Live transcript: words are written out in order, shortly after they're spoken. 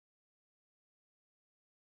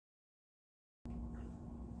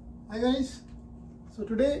Hi guys, so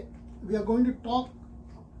today we are going to talk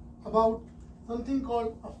about something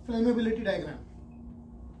called a flammability diagram.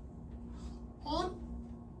 On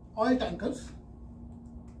oil tankers,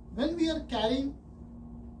 when we are carrying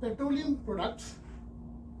petroleum products,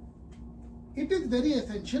 it is very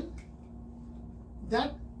essential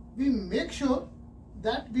that we make sure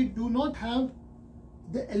that we do not have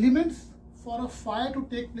the elements for a fire to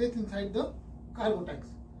take place inside the cargo tanks.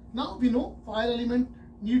 Now we know fire element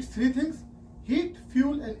needs three things: heat,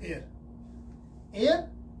 fuel and air. Air,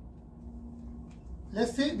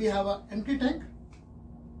 let's say we have an empty tank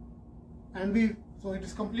and so it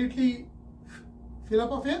is completely fill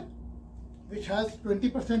up of air which has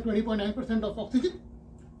 20%, 20.9% of oxygen.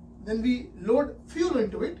 Then we load fuel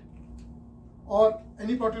into it or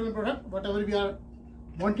any petroleum product, whatever we are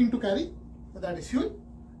wanting to carry, so that is fuel.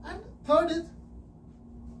 And third is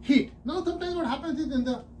heat. Now sometimes what happens is when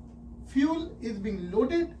the fuel is being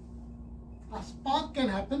loaded, a spark can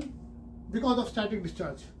happen because of static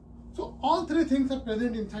discharge. So all three things are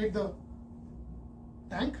present inside the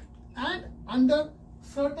tank, and under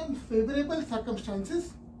certain favorable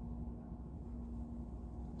circumstances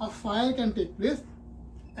a fire can take place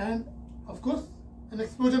and of course an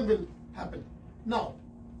explosion will happen. Now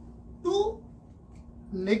to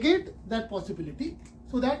negate that possibility,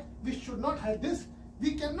 so that we should not have this,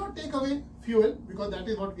 we cannot take away fuel because that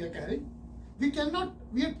is what we are carrying. We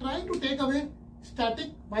are trying to take away static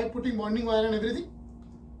by putting bonding wire and everything.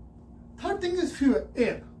 Third thing is fuel,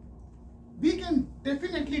 air. We can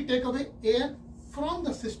definitely take away air from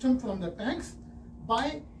the system, from the tanks,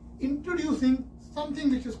 by introducing something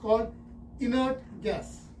which is called inert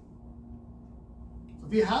gas. So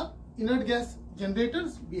we have inert gas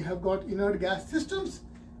generators, we have got inert gas systems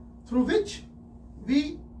through which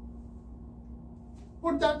we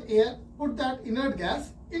put that inert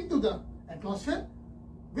gas into the atmosphere,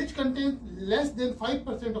 which contains less than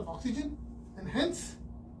 5% of oxygen, and hence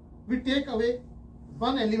we take away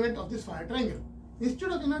one element of this fire triangle.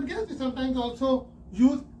 Instead of inert gas, we sometimes also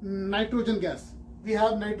use nitrogen gas. We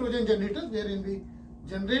have nitrogen generators wherein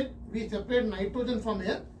we separate nitrogen from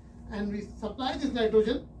air and we supply this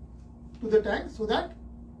nitrogen to the tank so that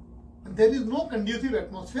there is no conducive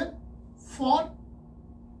atmosphere for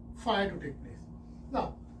fire to take place.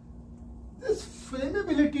 Now, this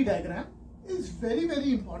flammability diagram is very,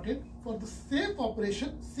 very important for the safe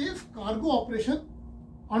operation, safe cargo operation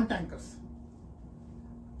on tankers.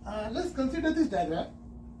 Let's consider this diagram.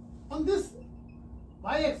 On this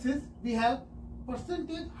y-axis, we have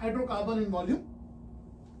percentage hydrocarbon in volume.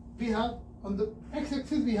 We have on the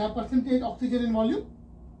x-axis, we have percentage oxygen in volume.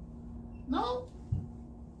 Now,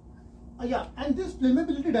 and this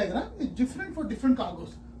flammability diagram is different for different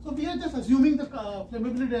cargos. So we are just assuming the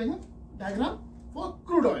flammability diagram for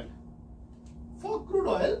crude oil. For crude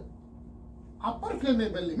oil, upper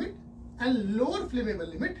flammable limit and lower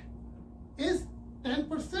flammable limit is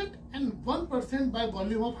 10% and 1% by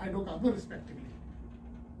volume of hydrocarbon respectively.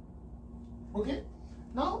 Okay.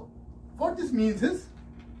 Now, what this means is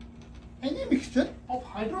any mixture of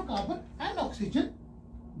hydrocarbon and oxygen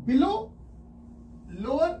below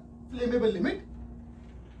lower flammable limit,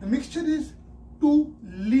 the mixture is too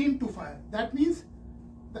lean to fire. That means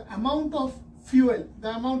the amount of fuel, the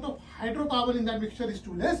amount of hydrocarbon in that mixture is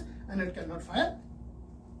too less and it cannot fire.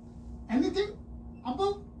 Anything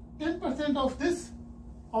above 10% of this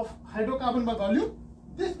of hydrocarbon by volume,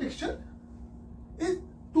 this mixture is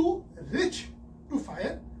too rich to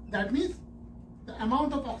fire. That means the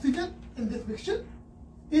amount of oxygen in this mixture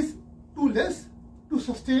is too less to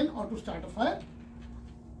sustain or to start a fire.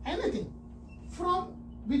 Anything from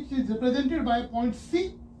which is represented by point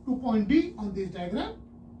C to point D on this diagram,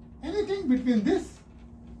 anything between this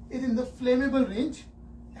is in the flammable range,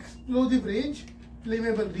 explosive range,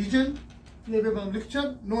 flammable region, flammable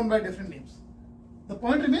mixture, known by different names. The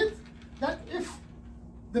point remains that if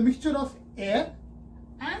the mixture of air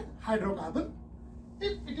and hydrocarbon,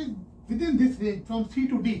 if it is within this range from C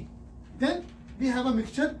to D, then we have a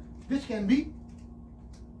mixture which can be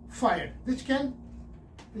fired, which can,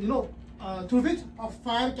 through which a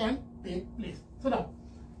fire can take place. So now,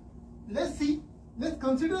 let's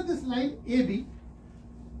consider this line AB,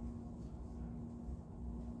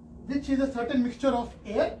 which is a certain mixture of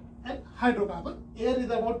air and hydrocarbon. Air is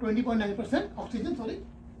about 20.9%, oxygen,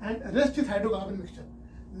 and rest is hydrocarbon mixture.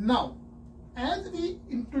 Now, as we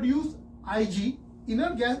introduce IG,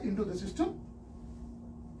 inert gas, into the system,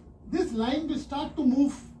 this line will start to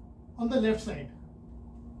move on the left side,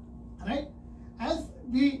 right? As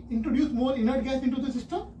we introduce more inert gas into the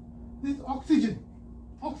system, this oxygen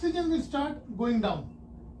will start going down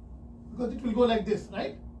because it will go like this,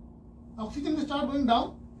 right? Oxygen will start going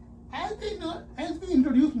down as we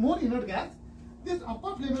introduce more inert gas, this upper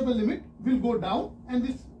flammable limit will go down and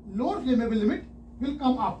this lower flammable limit will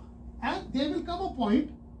come up, and there will come a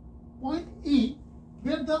point E,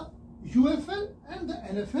 where the UFL and the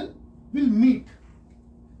LFL will meet.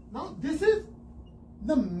 Now this is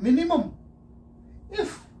the minimum.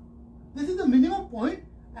 If this is the minimum point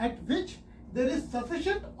at which there is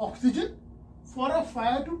sufficient oxygen for a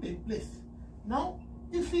fire to take place. Now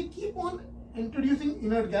if we keep on introducing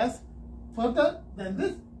inert gas further than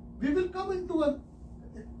this, we will come into a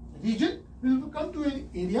region, we will come to an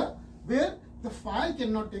area where the fire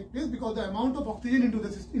cannot take place because the amount of oxygen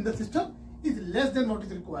in the system is less than what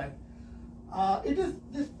is required.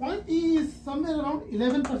 This point E is somewhere around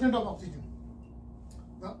 11% of oxygen.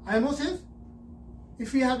 The IMO says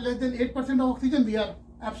if we have less than 8% of oxygen, we are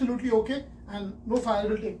absolutely okay and no fire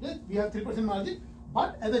will take place. We have 3% margin.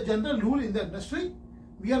 But as a general rule in the industry,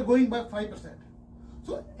 we are going by 5%.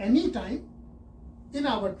 So anytime in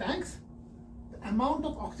our tanks, the amount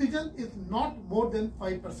of oxygen is not more than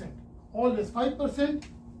 5%. Always 5%.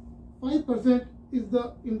 5% is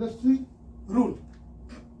the industry rule.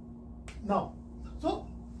 Now, so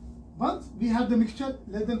once we have the mixture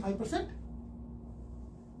less than 5%,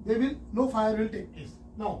 no fire will take place.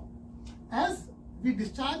 Now, as we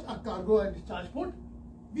discharge a cargo at discharge port,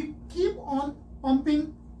 we keep on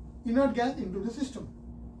pumping inert gas into the system.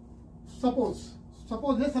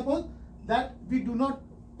 Let's suppose that we do not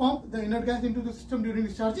pump the inert gas into the system during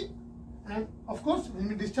discharging, and of course when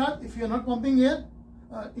we discharge, if we are not pumping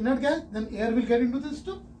inert gas, then air will get into the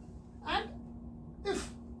system, and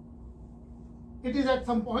if it is at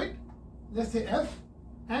some point, let's say F,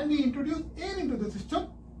 and we introduce air into the system,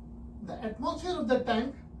 the atmosphere of the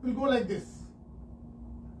tank will go like this,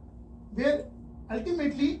 where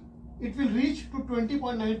ultimately it will reach to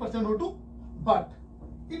 20.9% O2, but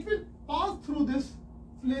it will pass through this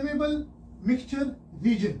flammable mixture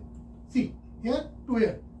region. See, here to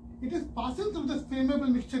here, it is passing through this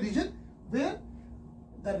flammable mixture region where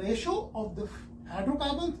the ratio of the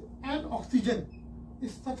hydrocarbons and oxygen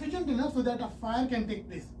is sufficient enough so that a fire can take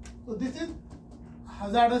place. So this is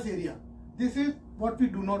hazardous area. This is what we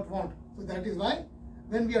do not want. So that is why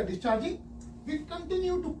when we are discharging, we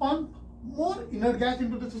continue to pump more inert gas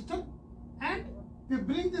into the system and we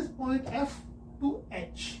bring this point F to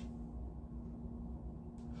H.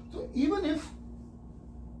 So even if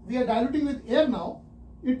we are diluting with air now,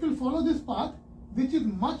 it will follow this path which is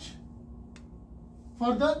much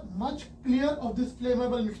further, much clear of this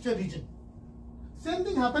flammable mixture region. Same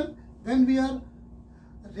thing happens when we are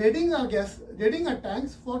readying our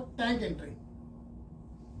tanks for tank entry.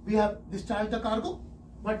 We have discharged the cargo,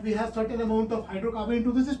 but we have certain amount of hydrocarbon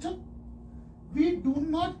into the system. We do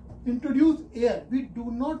not introduce air. We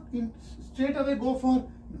do not straight away go for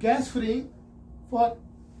gas freeing for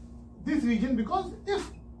this region, because if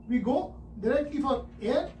we go directly for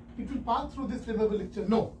air, it will pass through this flammable mixture.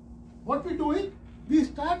 No. What we do is we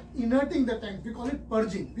start inerting the tank. We call it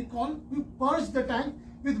purging. We purge the tank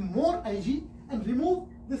with more IG and remove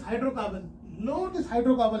this hydrocarbon, lower this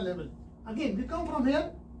hydrocarbon level. Again, we come from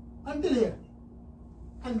here until here,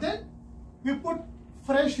 and then we put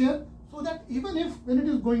fresh air so that even if when it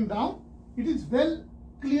is going down, it is well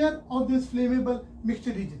clear of this flammable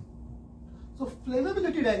mixture region. So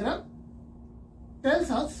flammability diagram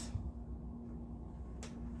tells us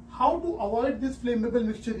how to avoid this flammable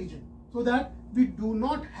mixture region so that we do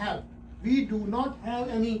not have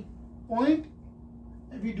any point,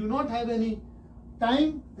 we do not have any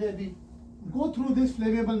time where we go through this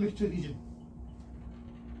flammable mixture region.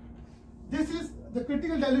 This is the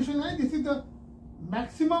critical dilution line. This is the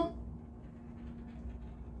maximum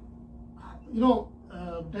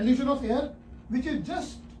dilution of air which is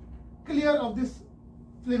just clear of this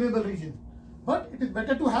flammable region. But it is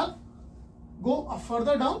better to go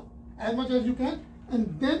further down as much as you can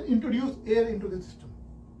and then introduce air into the system.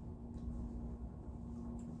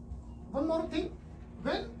 One more thing,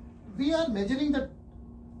 when we are measuring the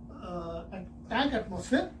tank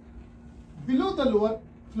atmosphere below the lower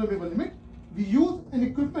flammable limit, we use an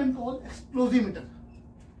equipment called explosimeter.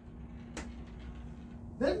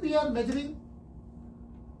 When we are measuring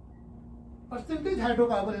percentage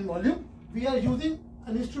hydrocarbon in volume, we are using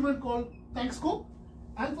an instrument called tank scope,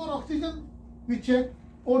 and for oxygen we check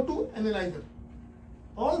O2 analyzer.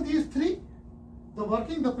 All these three,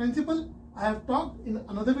 the principle I have talked in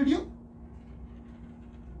another video.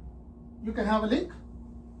 You can have a link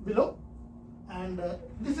below, and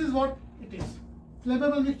this is what it is,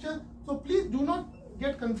 flammable mixture. So please do not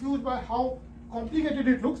get confused by how complicated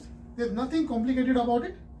it looks. There's nothing complicated about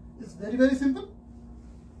it. It's very, very simple.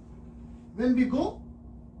 When we go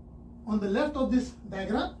on the left of this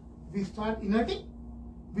diagram, we start inerting,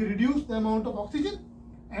 we reduce the amount of oxygen.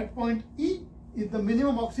 At point E is the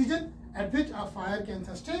minimum oxygen at which our fire can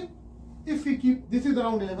sustain. If we keep, this is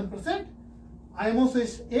around 11%, IMO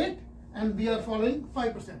says 8, and we are following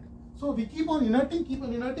 5%. So we keep on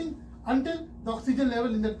inerting until the oxygen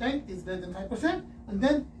level in the tank is less than 5%, and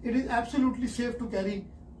then it is absolutely safe to carry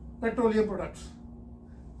petroleum products.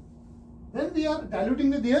 When we are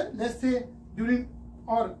diluting with air, let's say during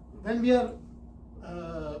or when we are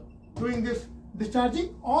doing this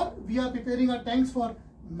discharging, or we are preparing our tanks for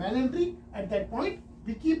man entry, at that point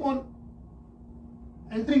we keep on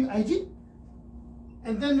entering IG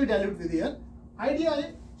and then we dilute with air. Idea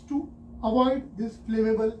is to avoid this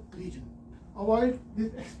flammable region, avoid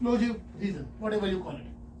this explosive region, whatever you call it.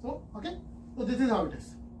 So okay, so this is how it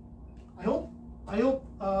is. I hope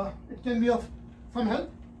it can be of some help.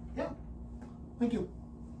 Yeah, thank you.